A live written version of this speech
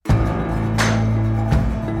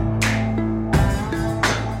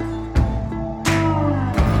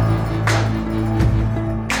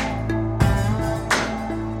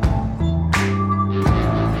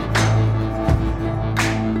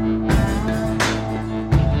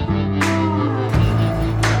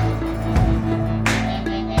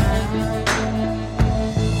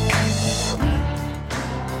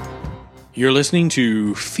You're listening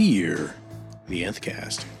to Fear the Nth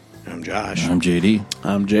Cast. I'm Josh. I'm JD.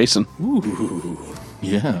 I'm Jason. Ooh.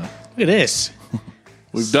 Yeah. Look at this.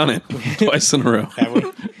 We've done it twice in a row. Have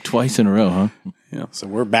we? Twice in a row, huh? Yeah. So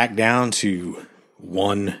we're back down to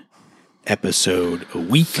one episode a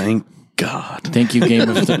week. Thank God. Thank you, Game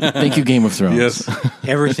of Thrones. Yes.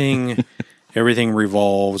 Everything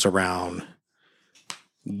revolves around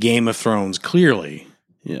Game of Thrones, clearly.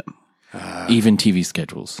 Yeah. Even TV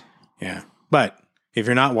schedules. Yeah. But if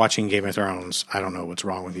you're not watching Game of Thrones, I don't know what's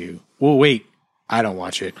wrong with you. Well, wait. I don't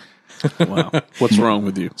watch it. Wow. What's wrong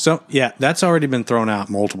with you? So, yeah, that's already been thrown out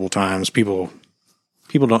multiple times. People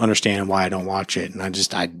don't understand why I don't watch it, and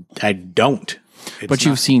I don't. But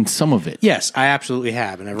you've seen some of it. Yes, I absolutely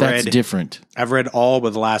have, and That's different. I've read all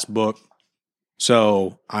but the last book,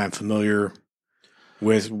 so I'm familiar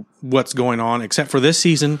with what's going on, except for this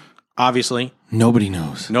season. Obviously, Nobody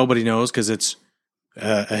knows because it's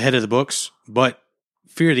ahead of the books. But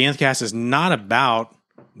Fear the Nth Cast is not about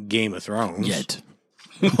Game of Thrones yet.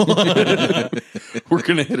 We're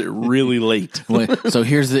gonna hit it really late. So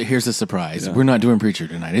here's the surprise. Yeah. We're not doing Preacher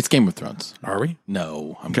tonight. It's Game of Thrones. Are we?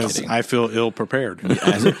 No, I'm because kidding. I feel ill prepared.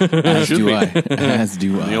 As do I. As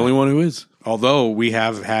do I. The only one who is. Although we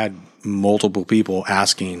have had multiple people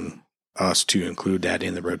asking us to include that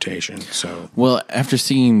in the rotation. So, well, after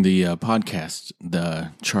seeing the podcast,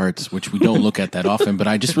 the charts, which we don't look at that often, but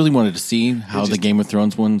I just really wanted to see how the Game of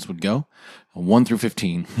Thrones ones would go. 1 through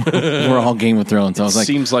 15. We're all Game of Thrones. I was like,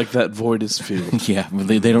 seems like that void is filled. Yeah, but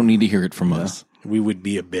they don't need to hear it from us. We would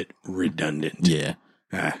be a bit redundant. Yeah.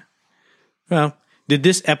 Well, did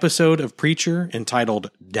this episode of Preacher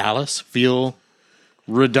entitled Dallas feel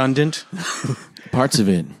redundant? Parts of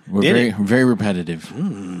it were very repetitive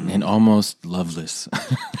and almost loveless.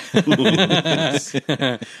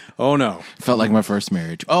 Oh, no. Felt like my first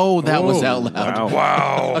marriage. Oh, that was out loud.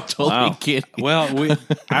 Wow. I'm totally kidding. Well,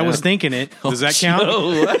 I was thinking it. Does that count?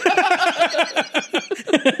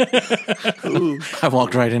 I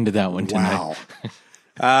walked right into that one tonight.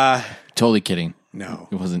 Wow. Totally kidding. No.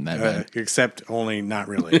 It wasn't that bad. Except only not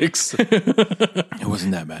really. It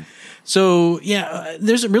wasn't that bad. So, yeah,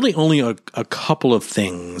 there's really only a couple of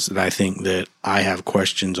things that I think that I have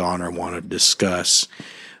questions on or want to discuss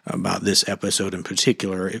about this episode in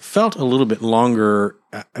particular. It felt a little bit longer.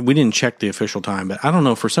 We didn't check the official time, but I don't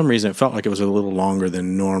know. For some reason, it felt like it was a little longer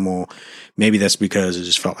than normal. Maybe that's because it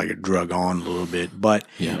just felt like it drug on a little bit. But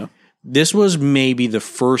yeah. This was maybe the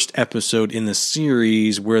first episode in the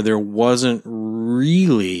series where there wasn't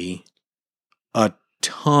really a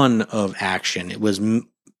ton of action. It was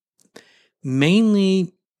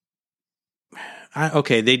mainly,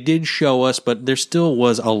 they did show us, but there still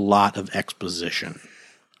was a lot of exposition,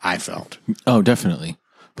 I felt. Oh, definitely.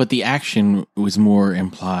 But the action was more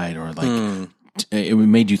implied, or like it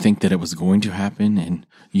made you think that it was going to happen, and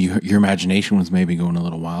your imagination was maybe going a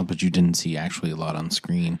little wild, but you didn't see actually a lot on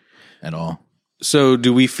screen at all. So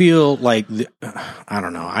do we feel like, I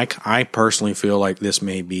don't know, I personally feel like this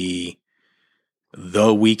may be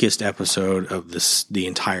the weakest episode of the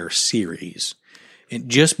entire series. And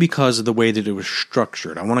just because of the way that it was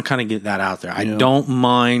structured. I want to kind of get that out there. Yeah. I don't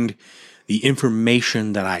mind the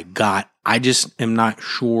information that I got. I just am not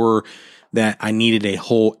sure that I needed a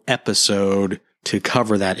whole episode to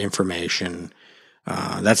cover that information.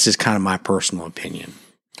 That's just kind of my personal opinion.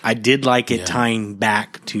 I did like it tying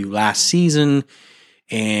back to last season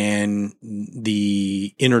and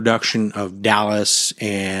the introduction of Dallas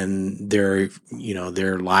and their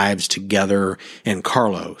lives together and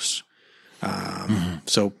Carlos.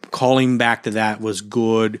 So calling back to that was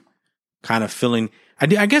good. Kind of feeling,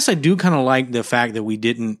 I guess I do kind of like the fact that we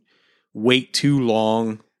didn't wait too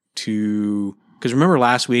long because remember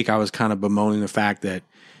last week I was kind of bemoaning the fact that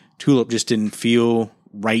Tulip just didn't feel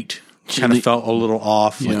right. Kind of felt a little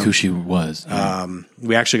off. Like who she was.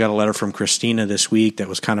 We actually got a letter from Christina this week that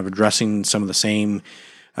was kind of addressing some of the same.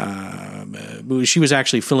 She was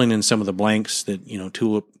actually filling in some of the blanks that,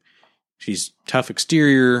 Tulip, she's tough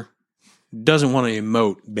exterior, doesn't want to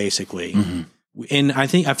emote, basically. Mm-hmm. And I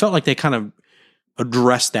felt like they kind of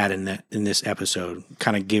addressed that in this episode,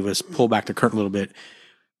 kind of gave us, pull back the curtain a little bit,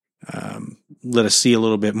 let us see a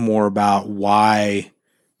little bit more about why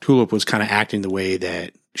Tulip was kind of acting the way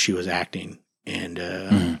that she was acting.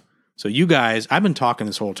 And so you guys, I've been talking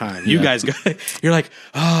this whole time. You guys, you're like,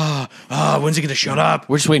 when's he going to shut up?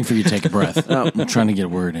 We're just waiting for you to take a breath. I'm trying to get a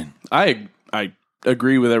word in. I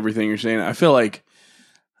agree with everything you're saying. I feel like,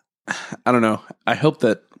 I don't know. I hope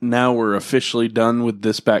that now we're officially done with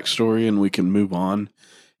this backstory and we can move on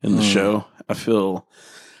in the show. I feel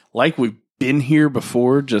like we've been here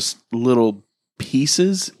before, just little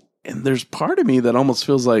pieces. And there's part of me that almost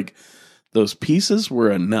feels like those pieces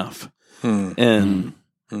were enough. And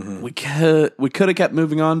we could have kept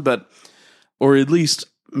moving on, or at least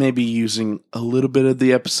maybe using a little bit of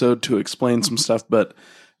the episode to explain some stuff. But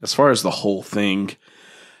as far as the whole thing,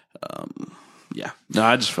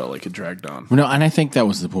 I just felt like it dragged on. No, and I think that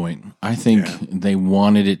was the point. I think they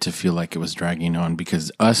wanted it to feel like it was dragging on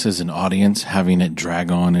because us as an audience having it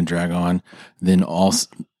drag on, then also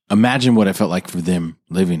imagine what it felt like for them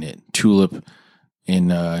living it. Tulip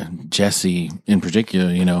and Jesse in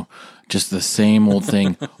particular, just the same old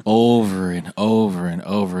thing over and over and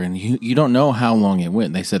over. And you don't know how long it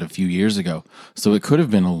went. They said a few years ago. So it could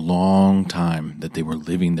have been a long time that they were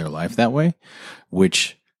living their life that way,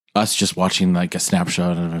 which us just watching like a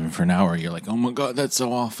snapshot of it for an hour, you're like, oh my God, that's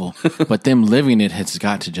so awful. But them living it has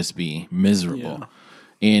got to just be miserable. Yeah.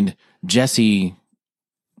 And Jesse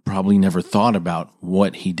probably never thought about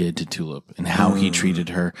what he did to Tulip and how he treated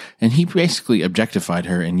her. And he basically objectified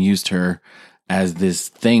her and used her as this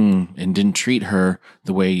thing and didn't treat her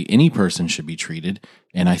the way any person should be treated.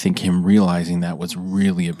 And I think him realizing that was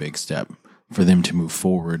really a big step for them to move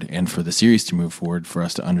forward and for the series to move forward, for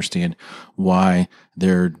us to understand why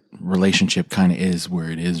their relationship kind of is where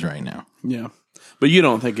it is right now. Yeah. But you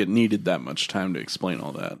don't think it needed that much time to explain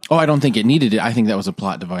all that? Oh, I don't think it needed it. I think that was a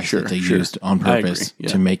plot device that they used on purpose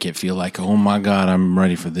to make it feel like, oh my God, I'm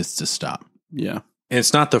ready for this to stop. Yeah. And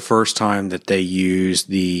it's not the first time that they use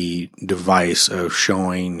the device of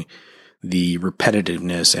showing the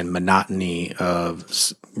repetitiveness and monotony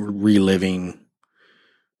of reliving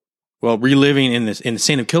in the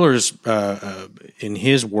Saint of Killers, in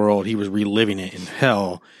his world, he was reliving it in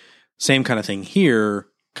hell. Same kind of thing here,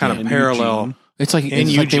 kind of parallel. Eugene. It's like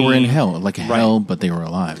they were in hell, like a hell, but they were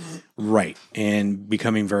alive. Right. And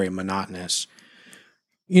becoming very monotonous.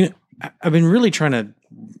 I've been really trying to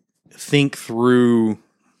think through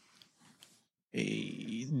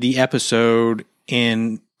the episode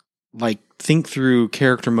and think through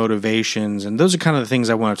character motivations. And those are kind of the things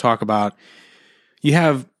I want to talk about.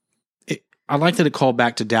 I like that it called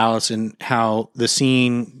back to Dallas and how the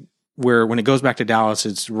scene where when it goes back to Dallas,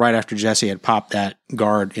 it's right after Jesse had popped that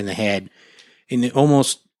guard in the head. And it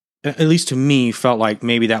almost, at least to me, felt like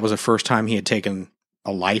maybe that was the first time he had taken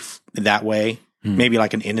a life that way. Maybe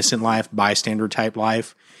like an innocent life, bystander type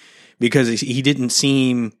life. Because he didn't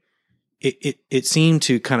seem, it seemed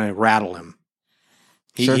to kind of rattle him.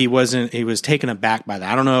 He was taken aback by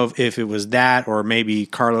that. I don't know if it was that or maybe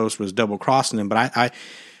Carlos was double crossing him, but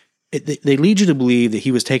they lead you to believe that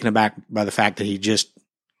he was taken aback by the fact that he just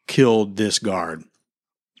killed this guard.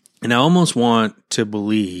 And I almost want to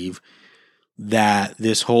believe that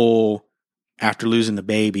this whole, after losing the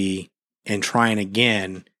baby and trying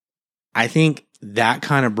again, I think that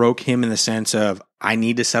kind of broke him in the sense of, I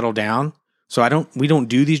need to settle down. So we don't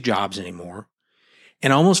do these jobs anymore.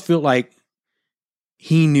 And I almost feel like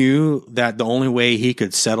he knew that the only way he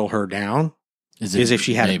could settle her down is if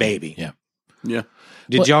she had a baby. Yeah. Yeah.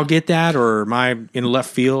 Did y'all get that, or am I in left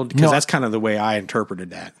field? Because that's kind of the way I interpreted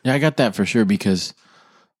that. Yeah, I got that for sure, because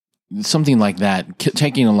something like that,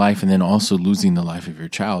 taking a life and then also losing the life of your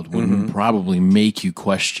child would probably make you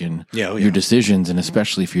question your decisions, and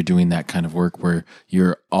especially if you're doing that kind of work where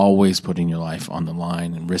you're always putting your life on the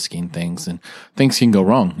line and risking things, and things can go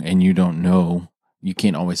wrong, and you don't know. You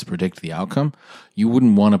can't always predict the outcome. You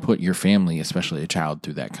wouldn't want to put your family, especially a child,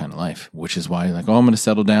 through that kind of life, which is why, like, I'm going to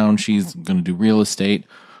settle down. She's going to do real estate.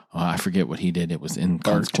 I forget what he did. It was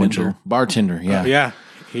inconsequential. Bartender, yeah. Yeah.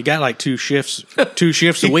 He got like 2 shifts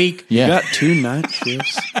a week. Yeah. He got 2 night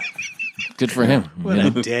shifts. Good for him. What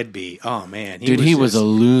a deadbeat. Oh, man. He was a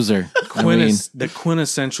loser. The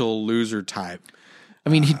quintessential loser type. I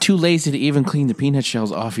mean, he's too lazy to even clean the peanut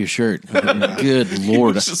shells off your shirt. Good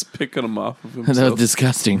Lord. He was just picking them off of himself. That was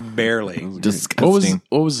disgusting. Barely. Disgusting.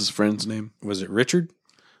 What was his friend's name? Was it Richard?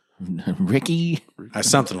 Ricky?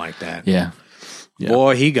 Something like that. Yeah.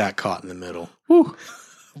 Boy, he got caught in the middle. Whew.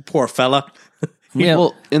 Poor fella. Yeah.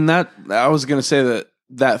 Well, in that, I was going to say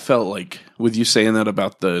that felt like, with you saying that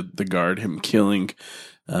about the guard, him killing,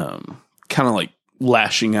 kind of like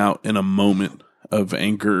lashing out in a moment of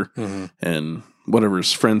anger, and whatever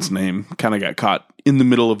his friend's name kind of got caught in the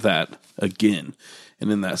middle of that again,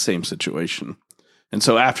 and in that same situation. And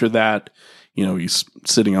so after that, he's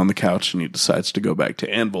sitting on the couch and he decides to go back to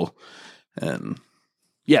Anvil. And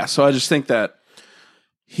yeah, so I just think that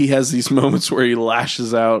he has these moments where he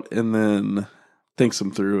lashes out and then thinks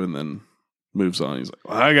them through and then moves on. He's like,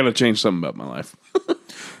 well, I got to change something about my life.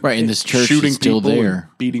 Right, and this church shooting is still people, there.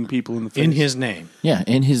 and beating people in the face. in his name. Yeah,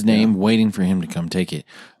 in his name, waiting for him to come take it.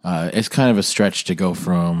 It's kind of a stretch to go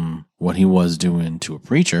from what he was doing to a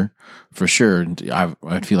preacher, for sure.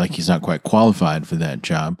 I feel like he's not quite qualified for that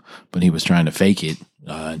job, but he was trying to fake it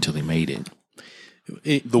until he made it.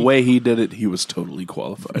 The way he did it, he was totally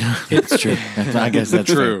qualified. It's true. I guess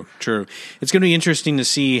that's True. It's going to be interesting to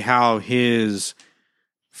see how his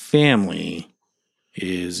family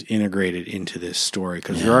is integrated into this story,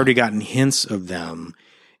 because we've already gotten hints of them,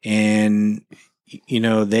 and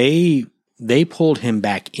they pulled him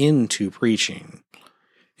back into preaching,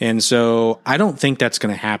 and so I don't think that's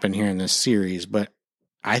going to happen here in this series, but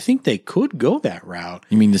I think they could go that route.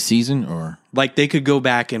 You mean the season, or like they could go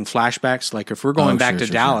back in flashbacks? Like if we're going back to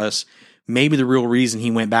Dallas, maybe the real reason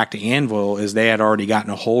he went back to Anvil is they had already gotten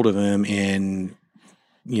a hold of him and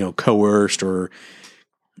coerced or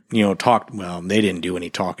talked. Well, they didn't do any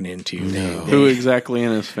talking into. No. Who exactly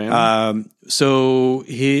in his family? So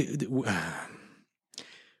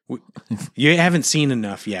you haven't seen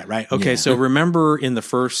enough yet, right? Okay, Yeah. so remember in the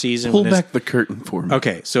first season, Pull back the curtain for me.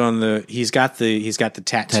 Okay, so he's got the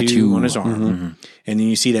tattoo on his arm, and then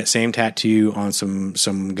you see that same tattoo on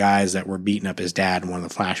some guys that were beating up his dad in one of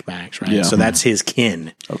the flashbacks, right? Yeah. So that's his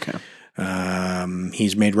kin. Okay.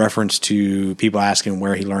 He's made reference to people asking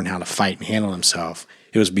where he learned how to fight and handle himself.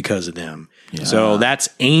 It was because of them. Yeah. So that's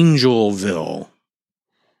Angelville.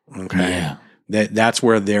 Okay, Yeah. that's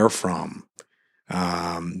where they're from.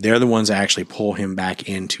 They're the ones that actually pull him back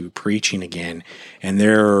into preaching again, and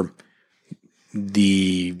they're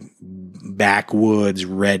the backwoods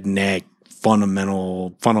redneck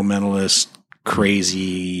fundamentalist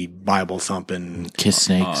crazy Bible thumping kiss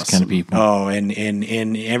snakes Awesome. kind of people? Oh,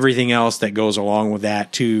 and everything else that goes along with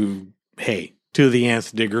that to the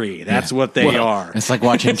nth degree. That's what they are. It's like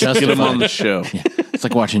watching Get him on Justified. the show. Yeah. It's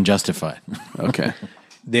like watching Justified. Okay.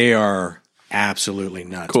 They are absolutely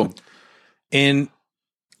nuts. Cool. And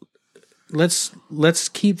let's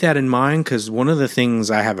keep that in mind, because one of the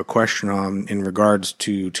things I have a question on in regards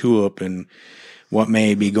to Tulip and what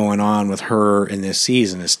may be going on with her in this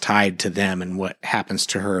season is tied to them and what happens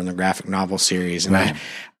to her in the graphic novel series. And Right.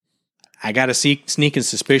 I got a sneaking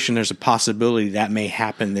suspicion there's a possibility that may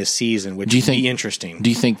happen this season, which would be interesting. Do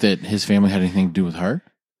you think that his family had anything to do with her?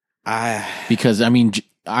 Because, I mean,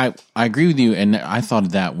 I agree with you, and I thought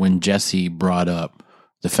of that when Jesse brought up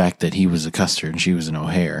the fact that he was a Custer and she was an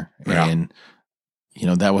O'Hare. Yeah. And,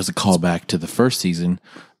 that was a callback to the first season,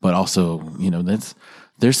 but also,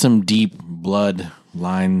 there's some deep blood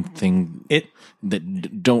line thing they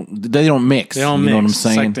don't mix. They don't you mix. know what I'm It's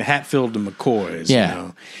saying? like the Hatfield to McCoys.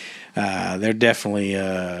 Yeah. They're definitely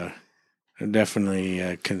I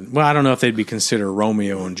don't know if they'd be considered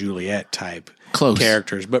Romeo and Juliet type Close.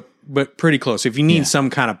 characters, but pretty close. If you need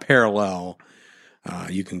some kind of parallel,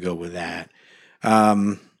 you can go with that.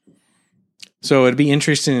 So it'd be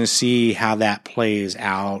interesting to see how that plays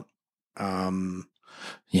out.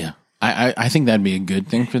 Yeah. I think that'd be a good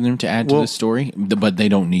thing for them to add to the story, but they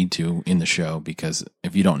don't need to in the show, because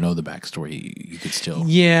if you don't know the backstory, you could still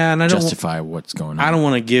and justify what's going on. I don't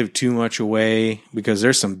want to give too much away, because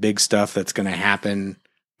there's some big stuff that's going to happen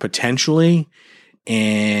potentially,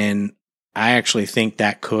 and I actually think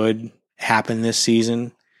that could happen this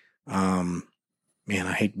season. Man,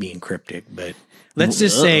 I hate being cryptic, but let's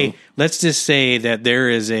just say that there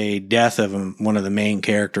is a death of one of the main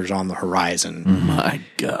characters on the horizon. My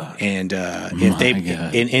God. And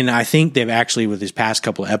and I think they've actually, with these past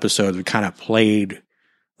couple of episodes, we kind of played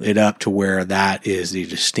it up to where that is the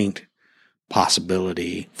distinct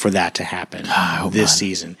possibility for that to happen this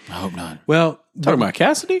season. I hope not. Well, Talking about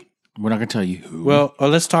Cassidy? We're not going to tell you who. well,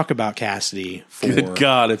 let's talk about Cassidy. Good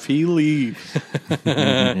God, if he leaves,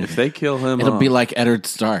 if they kill him, It'll be like Eddard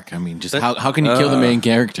Stark. I mean, just how can you kill the main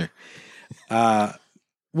character?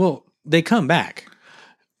 Well, they come back.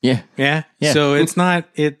 Yeah. Yeah. So it's not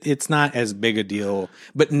as big a deal,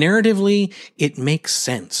 but narratively it makes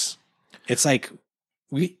sense. It's like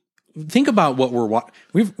we think about what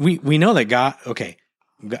we know that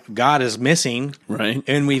God is missing, right,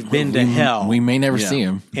 and we've been to hell. We may never see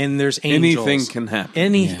him. And there's angels. Anything can happen.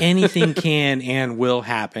 Anything can and will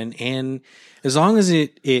happen, and as long as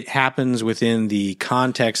it happens within the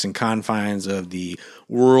context and confines of the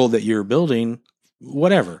world that you're building,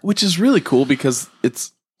 whatever. Which is really cool, because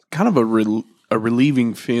it's kind of a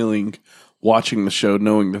relieving feeling watching the show,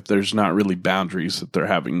 knowing that there's not really boundaries that they're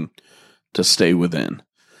having to stay within,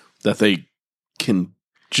 that they can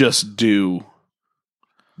just do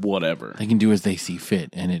whatever. They can do as they see fit,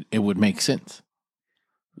 and it would make sense.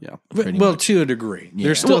 Yeah. Well, to a degree. Yeah.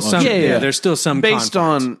 There's still some yeah. there's still some based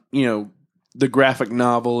confines. on, the graphic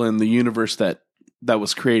novel and the universe that that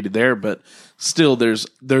was created there, but still there's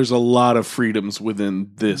a lot of freedoms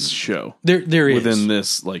within this show. There is. Within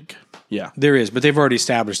this, like, yeah. There is, but they've already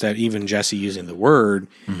established that even Jesse using the word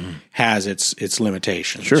has its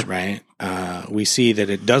limitations, Sure. right? We see that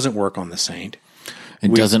it doesn't work on the Saint.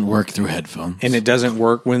 It doesn't work through headphones. And it doesn't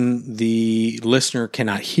work when the listener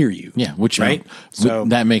cannot hear you. Yeah, which right? So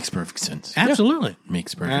that makes perfect sense. Absolutely.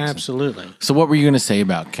 Makes perfect sense. Absolutely. So what were you going to say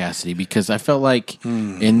about Cassidy? Because I felt like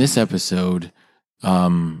in this episode,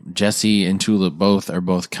 Jesse and Tulip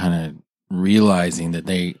both kind of realizing that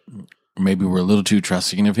they maybe were a little too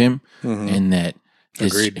trusting of him and that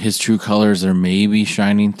his true colors are maybe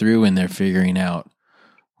shining through and they're figuring out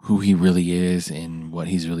who he really is and what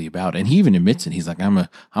he's really about. And he even admits it. He's like, I'm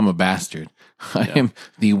a bastard. I am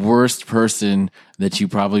the worst person that you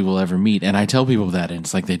probably will ever meet. And I tell people that and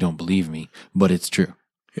it's like they don't believe me, but it's true.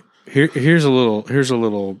 Here's a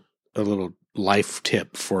little life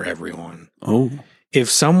tip for everyone. Oh. If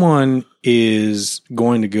someone is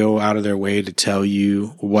going to go out of their way to tell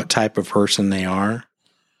you what type of person they are,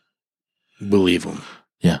 believe them.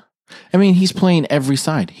 Yeah. I mean, he's playing every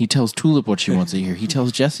side. He tells Tulip what she wants to hear. He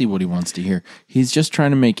tells Jesse what he wants to hear. He's just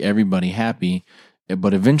trying to make everybody happy,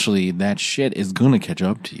 but eventually that shit is going to catch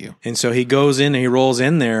up to you. And so he goes in and he rolls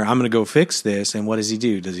in there, I'm going to go fix this. And what does he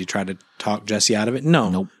do? Does he try to talk Jesse out of it? No.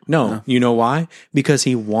 Nope. No. You know why? Because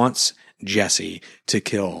he wants Jesse to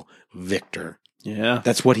kill Victor. Yeah.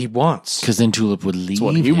 That's what he wants. Because then Tulip would leave. That's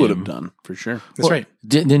what he him. would have done, for sure. That's right.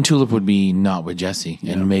 Then Tulip would be not with Jesse,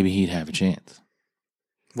 and maybe he'd have a chance.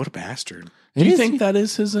 What a bastard. Do you think that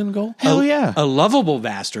is his end goal? Hell yeah. A lovable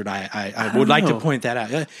bastard. I would like to point that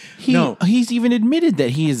out. He's even admitted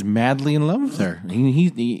that he is madly in love with her.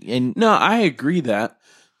 No, I agree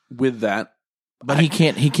with that. But he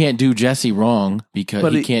can't do Jesse wrong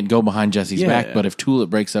because he can't go behind Jesse's back. But if Tulip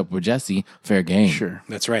breaks up with Jesse, fair game. Sure.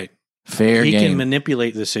 That's right. Fair he game. He can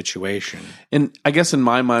manipulate the situation. And I guess in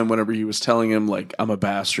my mind, whenever he was telling him, like, I'm a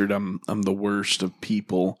bastard, I'm the worst of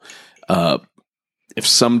people, if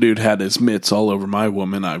some dude had his mitts all over my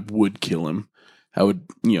woman, I would kill him. I would,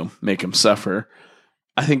 make him suffer.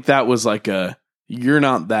 I think that was like you're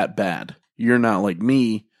not that bad. You're not like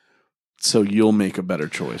me, so you'll make a better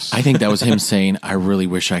choice. I think that was him saying, I really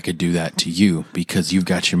wish I could do that to you because you've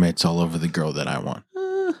got your mitts all over the girl that I want.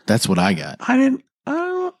 That's what I got.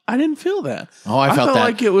 I didn't feel that. Oh, I felt that.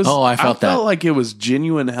 Like it was. I felt like it was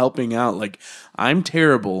genuine helping out. Like, I'm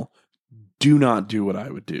terrible. Do not do what I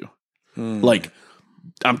would do. Like,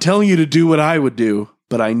 I'm telling you to do what I would do,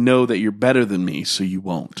 but I know that you're better than me, so you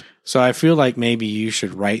won't. So I feel like maybe you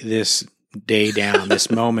should write this day down,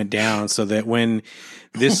 this moment down, so that when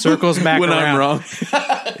this circles back when around, I'm wrong.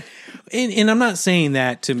 and I'm not saying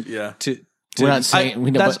that to we're not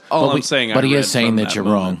saying that's all I'm saying. But he is saying that you're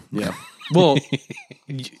wrong. Yeah. Well,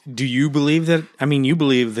 do you believe that? I mean, you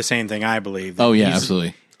believe the same thing I believe. Oh, yeah,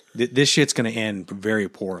 absolutely. This shit's going to end very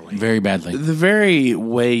poorly. Very badly. The very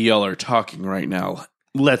way y'all are talking right now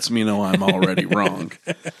lets me know I'm already wrong.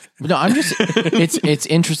 No, I'm just, it's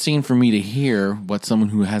interesting for me to hear what someone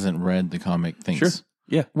who hasn't read the comic thinks. Sure.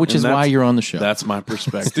 Yeah. Which is why you're on the show. That's my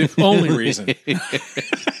perspective. The only reason.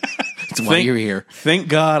 That's why you're here. Thank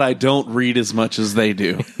God I don't read as much as they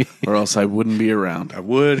do, or else I wouldn't be around. I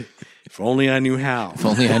would. If only I knew how. If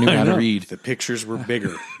only I knew how to read. The pictures were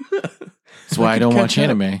bigger. That's why I don't watch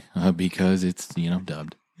anime, because it's,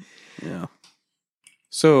 dubbed. Yeah.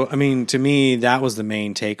 So, I mean, to me, that was the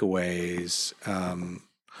main takeaways.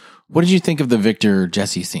 What did you think of the Victor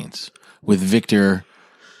Jesse scenes? With Victor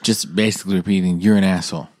just basically repeating, you're an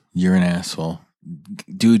asshole. You're an asshole.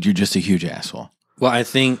 Dude, you're just a huge asshole. Well, I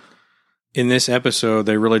think in this episode,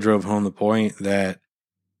 they really drove home the point that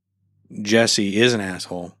Jesse is an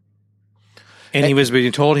asshole. And he was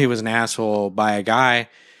being told he was an asshole by a guy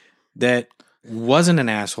that wasn't an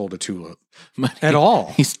asshole to Tulip at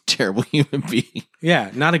all. He's a terrible human being.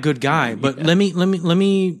 Yeah, not a good guy. But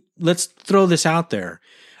let's throw this out there.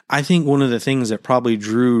 I think one of the things that probably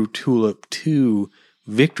drew Tulip to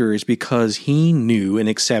Victor is because he knew and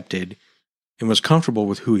accepted and was comfortable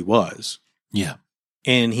with who he was. Yeah.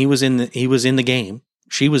 And he was in the game.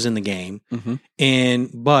 She was in the game.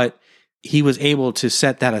 Mm-hmm. But he was able to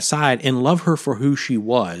set that aside and love her for who she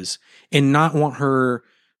was and not want her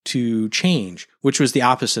to change, which was the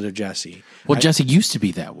opposite of Jesse. Well, Jesse used to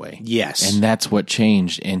be that way. Yes. And that's what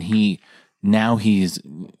changed. And he's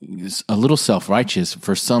a little self-righteous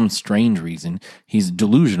for some strange reason. He's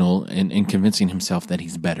delusional in convincing himself that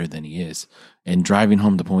he's better than he is and driving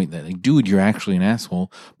home the point that, like, dude, you're actually an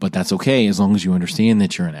asshole, but that's okay as long as you understand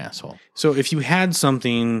that you're an asshole. So if you had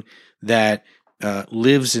something that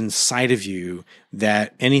lives inside of you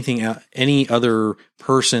that any other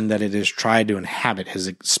person that it has tried to inhabit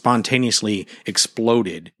has spontaneously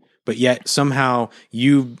exploded. But yet somehow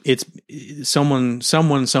someone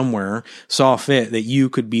somewhere saw fit that you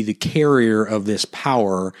could be the carrier of this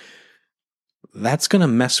power. That's going to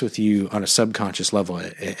mess with you on a subconscious level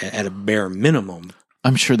at a bare minimum.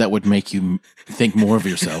 I'm sure that would make you think more of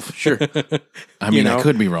yourself. Sure. I mean, I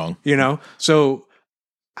could be wrong. So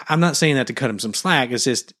I'm not saying that to cut him some slack. It's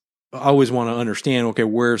just, I always want to understand, okay,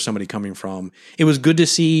 where's somebody coming from? It was good to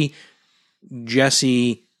see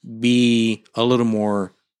Jesse be a little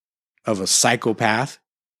more of a psychopath.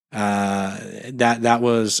 That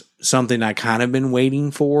was something I kind of been waiting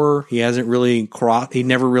for. He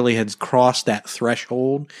never really had crossed that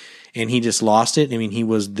threshold, and he just lost it. I mean, he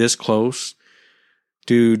was this close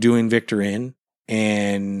to doing Victor in,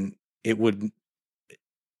 and it would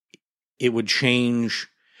change.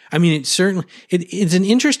 I mean, it's an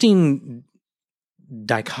interesting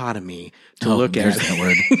dichotomy to look at. That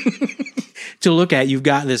word. To look at, you've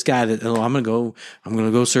got this guy that, I'm going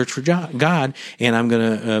to go search for God, and I'm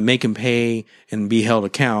going to make him pay and be held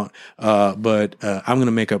account. But I'm going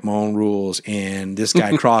to make up my own rules, and this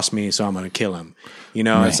guy crossed me, so I'm going to kill him.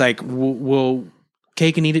 Right. It's like, well,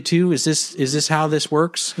 cake and eat it too. Is this how this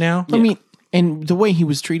works now? I mean, and the way he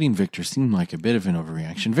was treating Victor seemed like a bit of an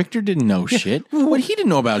overreaction. Victor didn't know shit. What he didn't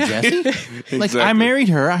know about Jesse. Exactly. Like, I married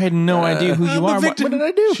her. I had no idea who you are. What did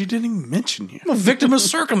I do? She didn't even mention you. I'm a victim of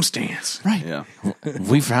circumstance. Right. Yeah.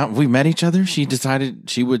 We met each other. She decided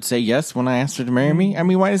she would say yes when I asked her to marry me. I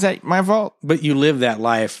mean, why is that my fault? But you live that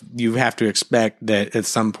life. You have to expect that at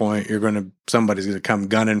some point somebody's going to come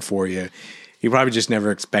gunning for you. You probably just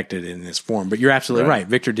never expected it in this form. But you're absolutely right.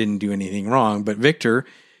 Victor didn't do anything wrong. But Victor,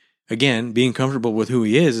 again, being comfortable with who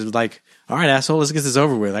he is like, all right, asshole, let's get this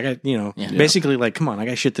over with. I got, basically like, come on, I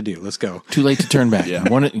got shit to do. Let's go. Too late to turn back.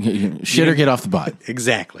 Shit or get off the pot.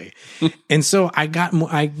 Exactly. And so I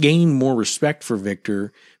gained more respect for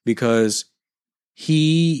Victor because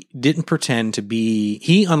he didn't pretend to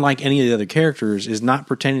be, unlike any of the other characters, is not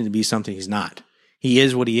pretending to be something he's not. He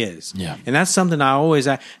is what he is. Yeah. And that's something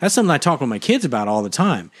that's something I talk with my kids about all the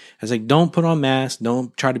time. I was like, don't put on masks.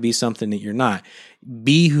 Don't try to be something that you're not.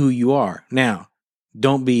 Be who you are. Now,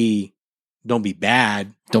 don't be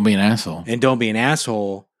bad. Don't be an asshole. And don't be an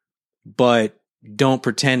asshole, but don't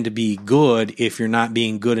pretend to be good if you're not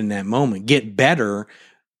being good in that moment. Get better.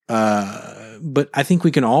 But I think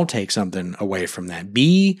we can all take something away from that.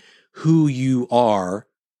 Be who you are.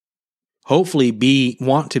 Hopefully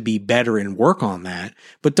want to be better and work on that,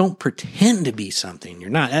 but don't pretend to be something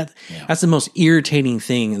you're not. That's the most irritating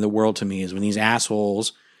thing in the world to me is when these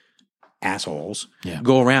assholes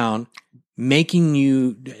go around making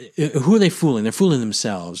you, who are they fooling? They're fooling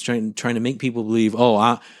themselves, trying to make people believe,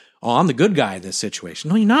 I'm the good guy in this situation.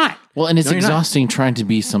 No, you're not. Well, and it's exhausting trying to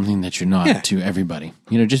be something that you're not to everybody.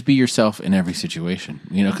 Just be yourself in every situation.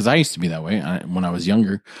 Because I used to be that way when I was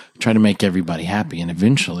younger, try to make everybody happy. And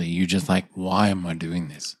eventually you're just like, why am I doing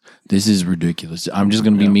this? This is ridiculous. I'm just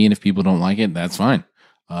going to be me. And if people don't like it, that's fine.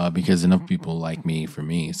 Because enough people like me for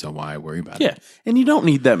me. So why worry about it? Yeah. And you don't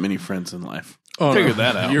need that many friends in life. Figure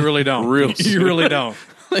that out. You really don't. You really don't.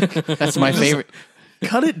 That's my favorite.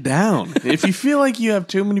 Cut it down. If you feel like you have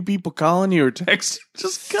too many people calling you or texting,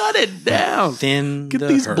 just cut it down. Get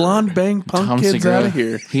these blonde bang punk Tom kids Segura, out of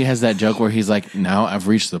here. He has that joke where he's like, now I've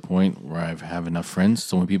reached the point where I have enough friends.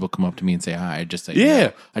 So when people come up to me and say hi, I just say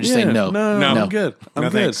no. I just say no. No, I'm good. I'm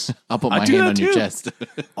good. Thanks. I'll put my hand on your chest.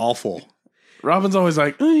 Awful. Robin's always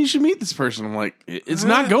like, you should meet this person. I'm like, it's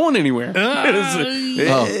not going anywhere.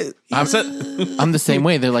 I'm the same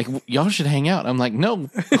way. They're like, y'all should hang out. I'm like, no,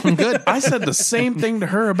 I'm good. I said the same thing to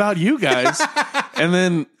her about you guys. And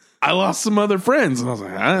then I lost some other friends. And I was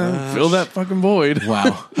like, I fill that fucking void.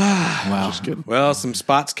 Wow. Just kidding. Well, some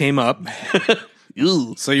spots came up.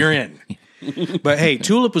 So you're in. But hey,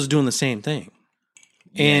 Tulip was doing the same thing.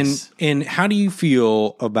 And how do you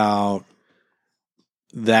feel about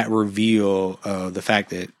that reveal of the fact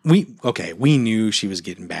that we knew she was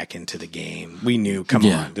getting back into the game. We knew, come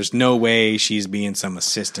on, there's no way she's being some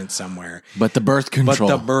assistant somewhere. But the birth control.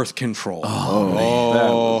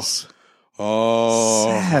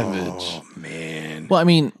 Savage. Man. Well, I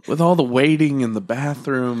mean, with all the waiting in the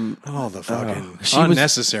bathroom. All the fucking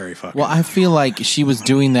unnecessary fucking. Well, I feel like she was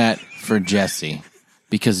doing that for Jesse.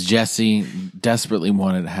 because Jesse desperately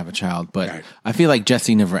wanted to have a child, but Right. I feel like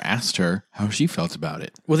Jesse never asked her how she felt about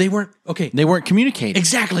it. Well, they weren't okay. They weren't communicating.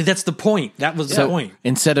 Exactly. That's the point. That was the point.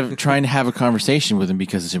 Instead of trying to have a conversation with him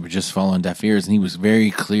because it would just fall on deaf ears, and he was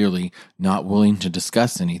very clearly not willing to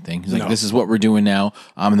discuss anything. He's like, this is what we're doing now.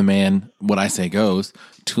 I'm the man. What I say goes.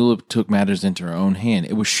 Tulip took matters into her own hand.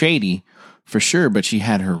 It was shady for sure, but she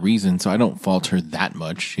had her reason, so I don't fault her that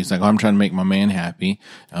much. She's like, I'm trying to make my man happy.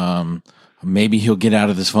 Maybe he'll get out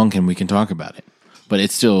of this funk and we can talk about it. But it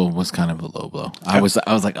still was kind of a low blow. I was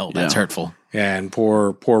like, oh, that's hurtful. Yeah, and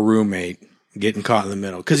poor roommate getting caught in the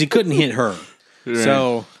middle because he couldn't hit her. Right.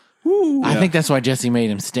 So I think that's why Jesse made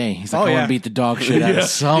him stay. He's like, I want to beat the dog shit out of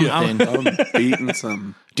something. I'm beating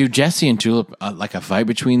some. Dude, Jesse and Tulip, like a fight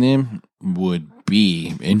between them would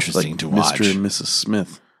be interesting to watch. Mr. and Mrs.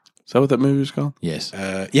 Smith. Is that what that movie was called? Yes.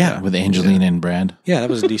 yeah. With Angelina and Brad. Yeah, that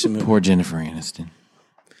was a decent movie. Poor Jennifer Aniston.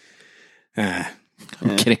 I'm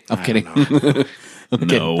kidding. I'm kidding.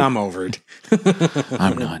 No. I'm over it.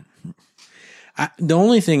 I'm not. The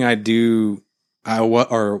only thing I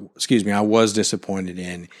was disappointed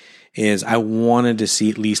in is I wanted to see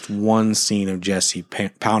at least one scene of Jesse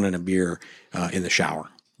pounding a beer in the shower.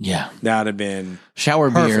 Yeah. That would have been shower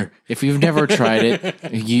perfect. Beer. If you've never tried it,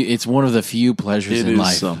 it's one of the few pleasures in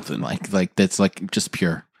life. Something like that's like just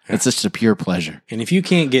pure. Yeah. It's just a pure pleasure. And if you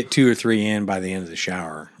can't get 2 or 3 in by the end of the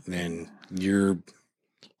shower, then you're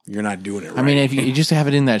not doing it right. I mean, if you just have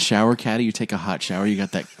it in that shower caddy, you take a hot shower, you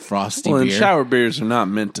got that frosty beer. And shower beers are not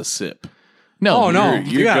meant to sip. No,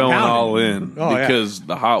 you're going all in because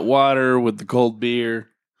the hot water with the cold beer.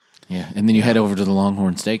 Yeah, and then you head over to the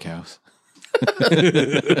Longhorn Steakhouse.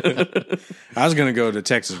 I was going to go to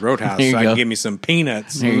Texas Roadhouse so I can give me some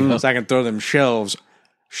peanuts so I can throw them shelves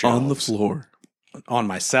on the floor. On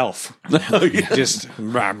myself. Just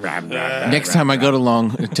next time I go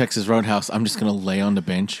to Texas Roadhouse, I'm just gonna lay on the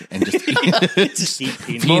bench and just eat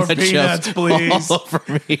peanuts. More peanuts, please. All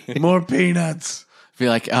over me. More peanuts. Be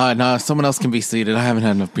like, no, someone else can be seated. I haven't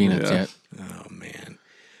had enough peanuts yet. Oh man.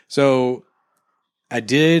 So I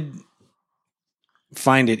did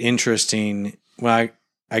find it interesting. Well,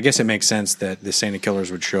 I guess it makes sense that the Santa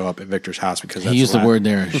Killers would show up at Victor's house because he used the word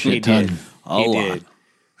there a shit ton. He did.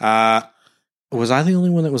 Was I the only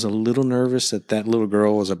one that was a little nervous that little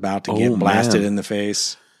girl was about to get blasted in the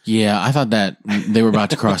face? Yeah, I thought that they were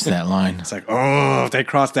about to cross that line. It's like, if they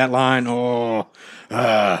cross that line,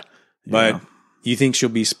 But you think she'll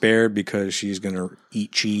be spared because she's going to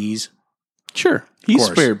eat cheese? Sure. He's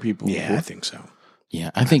spared people. Yeah, before. I think so.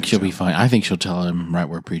 Yeah, I think she'll be fine. I think she'll tell him right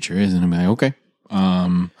where Preacher is and he'll be like, okay,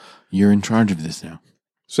 you're in charge of this now.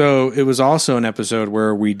 So it was also an episode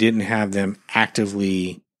where we didn't have them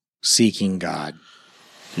actively seeking God.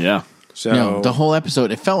 Yeah. So no, the whole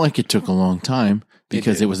episode, it felt like it took a long time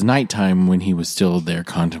because it was nighttime when he was still there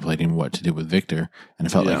contemplating what to do with Victor. And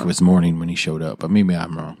it felt like it was morning when he showed up. But maybe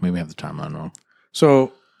I'm wrong. Maybe I have the timeline wrong.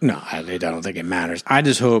 So, no, I don't think it matters. I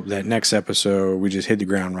just hope that next episode we just hit the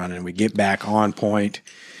ground running and we get back on point.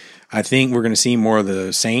 I think we're going to see more of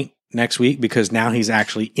the Saint next week because now he's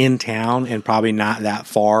actually in town and probably not that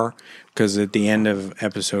far because at the end of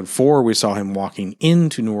episode 4, we saw him walking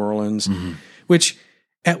into New Orleans, which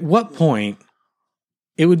at what point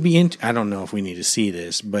it would be I don't know if we need to see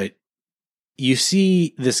this, but you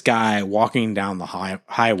see this guy walking down the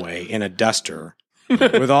highway in a duster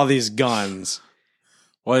with all these guns.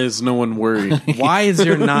 Why is no one worried? Why is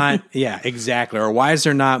there not? Yeah, exactly. Or why is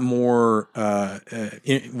there not more?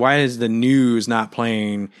 Why is the news not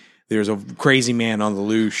playing? There's a crazy man on the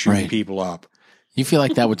loose shooting people up. You feel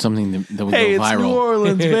like that would something that would go viral. It's New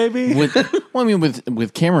Orleans, baby.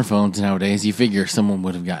 With camera phones nowadays, you figure someone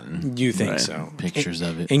would have gotten. You think so? Pictures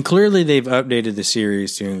of it, and clearly they've updated the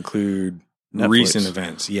series to include Netflix. Recent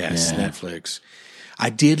events. Yes, Netflix. I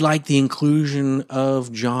did like the inclusion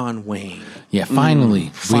of John Wayne. Yeah,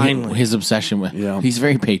 finally. His obsession with he's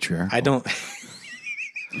very patriarchal. I don't.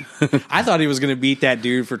 I thought he was going to beat that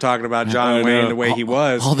dude for talking about John Wayne the way he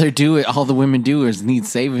was. All the women do is need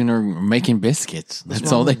saving or making biscuits.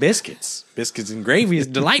 That's all they biscuits. Biscuits and gravy is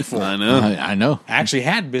delightful. I know. I know. I actually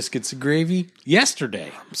had biscuits and gravy yesterday.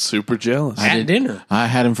 I'm super jealous. At dinner. I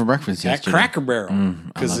had them for breakfast yesterday. At Cracker Barrel.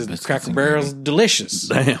 Because Cracker Barrel's delicious.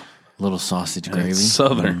 Damn. Little sausage gravy.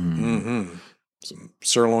 Southern. Some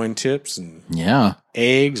sirloin tips and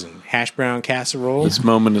eggs and hash brown casserole. This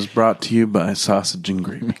moment is brought to you by Sausage and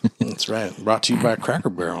Gravy. That's right. Brought to you by Cracker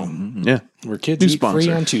Barrel. Yeah. Where kids eat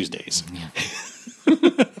free on Tuesdays.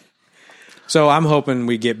 Yeah. So I'm hoping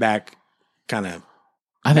we get back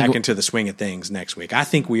into the swing of things next week. I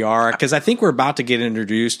think we are, because I think we're about to get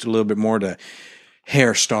introduced a little bit more to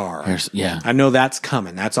Hair Star. Yeah. I know that's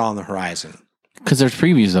coming. That's on the horizon. Because there's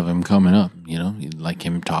previews of him coming up, like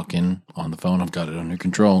him talking on the phone. I've got it under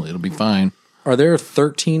control. It'll be fine. Are there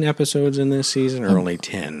 13 episodes in this season or only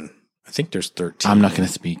 10? I think there's 13. I'm not going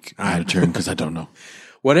to speak out of turn because I don't know.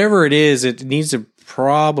 Whatever it is, it needs to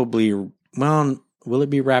probably, well, will it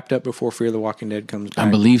be wrapped up before Fear the Walking Dead comes back?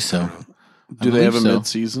 I believe so. Do they have a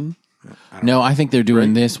mid-season? No, I think they're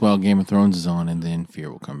doing this while Game of Thrones is on, and then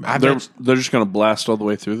Fear will come back. They're just going to blast all the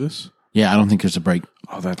way through this? Yeah, I don't think there's a break.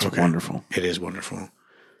 Oh, that's wonderful. It is wonderful.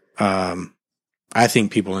 I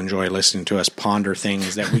think people enjoy listening to us ponder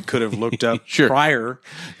things that we could have looked up prior.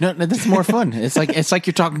 No, that's more fun. It's like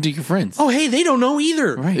you're talking to your friends. Oh, hey, they don't know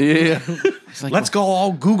either. Right. Yeah. It's like, Let's go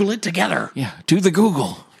all Google it together. Yeah, do the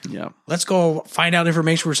Google. Yeah. Let's go find out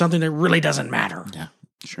information for something that really doesn't matter. Yeah.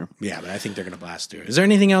 Sure. Yeah, but I think they're going to blast through it. Is there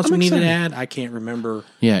anything else we needed to add? I can't remember.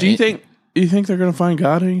 Yeah. Do you think they're going to find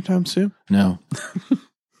God anytime soon? No.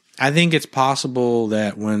 I think it's possible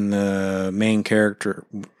that when the main character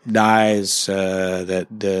dies,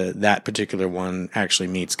 that particular one actually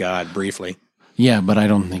meets God briefly. Yeah, but I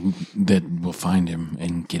don't think that we'll find him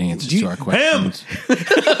and get answers to our questions. You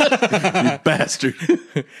bastard.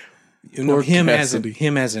 Him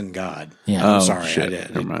as in God. Yeah. I'm sorry. Shit. I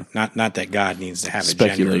did. Never mind. Not that God needs to have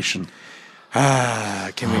Speculation. a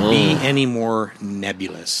gender. Can we be any more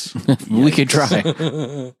nebulous? We could try.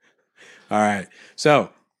 All right. So,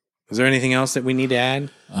 is there anything else that we need to add?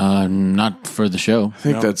 Not for the show. I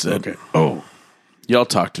think that's it. Okay. Oh, y'all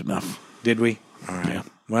talked enough. Did we? All right. Yeah.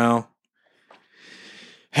 Well,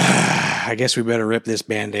 I guess we better rip this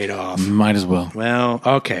Band-Aid off. Might as well. Well,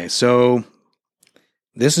 okay. So,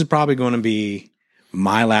 this is probably going to be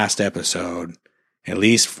my last episode, at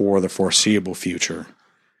least for the foreseeable future.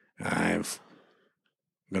 I'm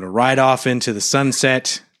going to ride off into the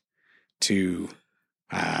sunset to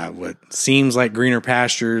what seems like greener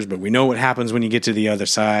pastures, but we know what happens when you get to the other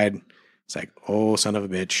side. It's like, oh, son of a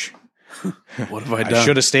bitch. What have I done? I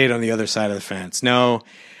should have stayed on the other side of the fence. No,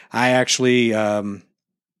 I actually am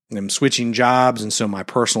switching jobs, and so my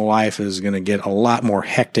personal life is going to get a lot more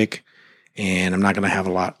hectic, and I'm not going to have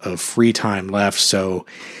a lot of free time left. So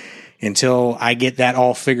until I get that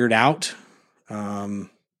all figured out, well,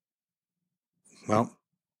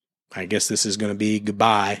 I guess this is going to be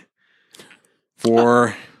goodbye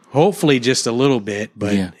for hopefully just a little bit,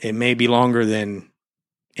 but it may be longer than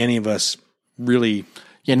any of us really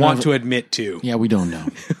want to admit to. Yeah, we don't know.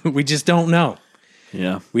 We just don't know.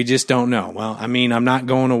 Yeah. We just don't know. Well, I mean, I'm not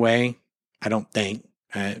going away. I don't think.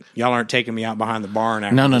 Y'all aren't taking me out behind the barn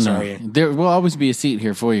after this, are you? There will always be a seat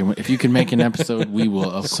here for you. If you can make an episode, we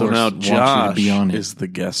will, of So course, now want Josh you to be on it. is the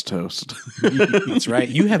guest host. That's right.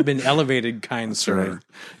 You have been elevated, kind sir. right.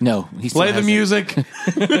 No, he still Play the hasn't- music.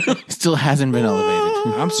 Still hasn't been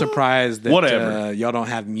elevated. I'm surprised that Whatever. y'all don't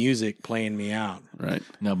have music playing me out. Right.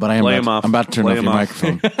 No, but I am. Lay him I'm off. about to turn Lay off him your off.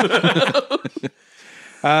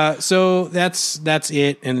 microphone. So that's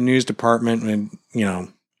it in the news department, and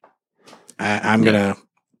I'm gonna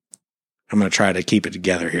try to keep it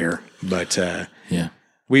together here. But Yeah.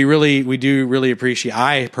 we do really appreciate.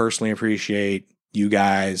 I personally appreciate you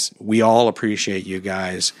guys. We all appreciate you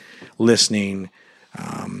guys listening.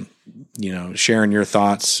 Sharing your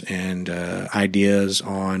thoughts and ideas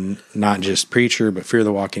on not just Preacher, but Fear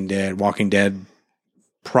the Walking Dead. Walking Dead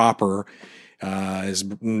proper is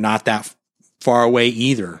not that far away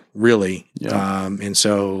either, really. Yeah. And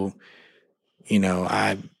so,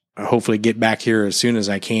 I hopefully get back here as soon as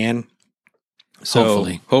I can. So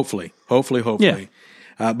hopefully. Yeah.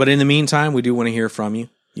 But in the meantime, we do want to hear from you.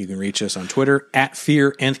 You can reach us on Twitter at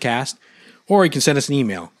FearNthCast, or you can send us an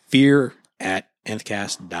email,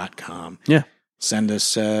 fear@nthcast.com. Yeah. Send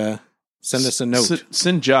us a note.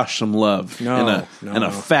 Send Josh some love and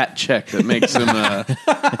a fat check that makes him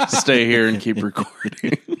stay here and keep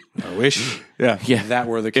recording. I wish Yeah. that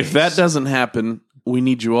were the case. If that doesn't happen, we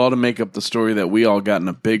need you all to make up the story that we all got in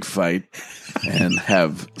a big fight and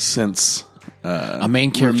have since A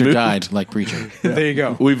main character removed. died, like Preacher. There you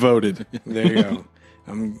go. We voted. There you go.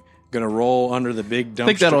 I'm going to roll under the big dumpster. I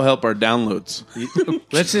think that'll help our downloads.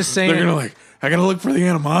 Let's just say, They're going to I got to look for the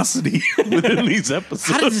animosity within these episodes.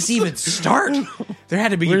 how did this even start? There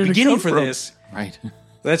had to be Where a did it beginning come for from? this. Right.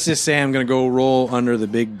 Let's just say I'm going to go roll under the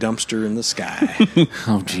big dumpster in the sky.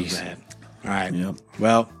 Oh, jeez. That. All right. Yep.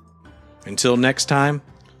 Well, until next time,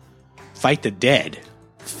 fight the dead.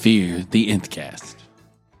 Fear the Nthcast.